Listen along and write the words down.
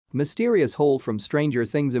Mysterious hole from Stranger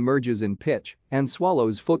Things emerges in pitch and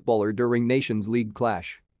swallows footballer during Nations League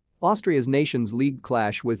clash. Austria's Nations League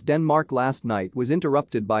clash with Denmark last night was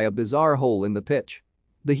interrupted by a bizarre hole in the pitch.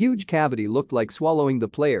 The huge cavity looked like swallowing the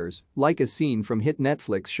players, like a scene from hit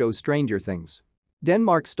Netflix show Stranger Things.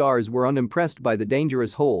 Denmark stars were unimpressed by the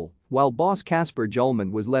dangerous hole, while boss Kasper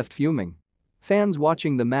Hjulmand was left fuming. Fans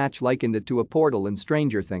watching the match likened it to a portal in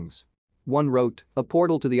Stranger Things. One wrote, "A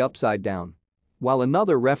portal to the upside down," while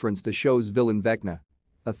another referenced the show's villain Vecna.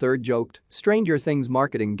 A third joked, "Stranger Things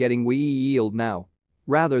marketing getting yield now."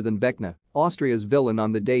 Rather than Vecna, Austria's villain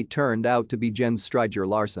on the day turned out to be Jens Stryger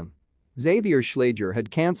Larsen. Xavier Schlager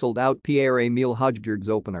had cancelled out Pierre-Emile Højbjerg's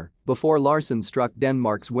opener before Larsen struck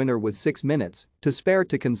Denmark's winner with 6 minutes to spare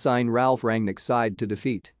to consign Ralf Rangnick's side to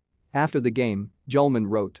defeat. After the game, Hjulmand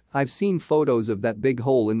wrote, "I've seen photos of that big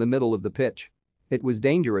hole in the middle of the pitch. It was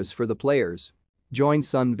dangerous for the players." Join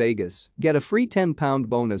Sun Vegas, get a free £10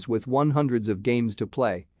 bonus with 100 of games to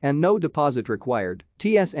play and no deposit required,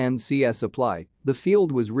 TSNCS apply. The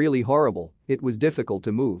field was really horrible, it was difficult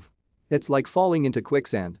to move. It's like falling into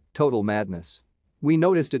quicksand, total madness. We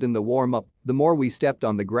noticed it in the warm-up, the more we stepped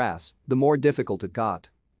on the grass, the more difficult it got.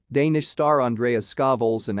 Danish star Andreas Skov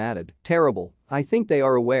Olsen added, "Terrible, I think they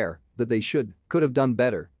are aware that they could have done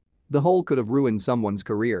better. The hole could have ruined someone's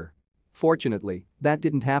career. Fortunately, that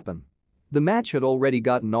didn't happen." The match had already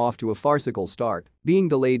gotten off to a farcical start, being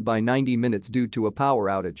delayed by 90 minutes due to a power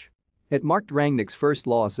outage. It marked Rangnick's first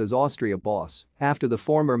loss as Austria boss after the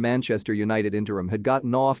former Manchester United interim had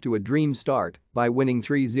gotten off to a dream start by winning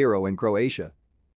 3-0 in Croatia.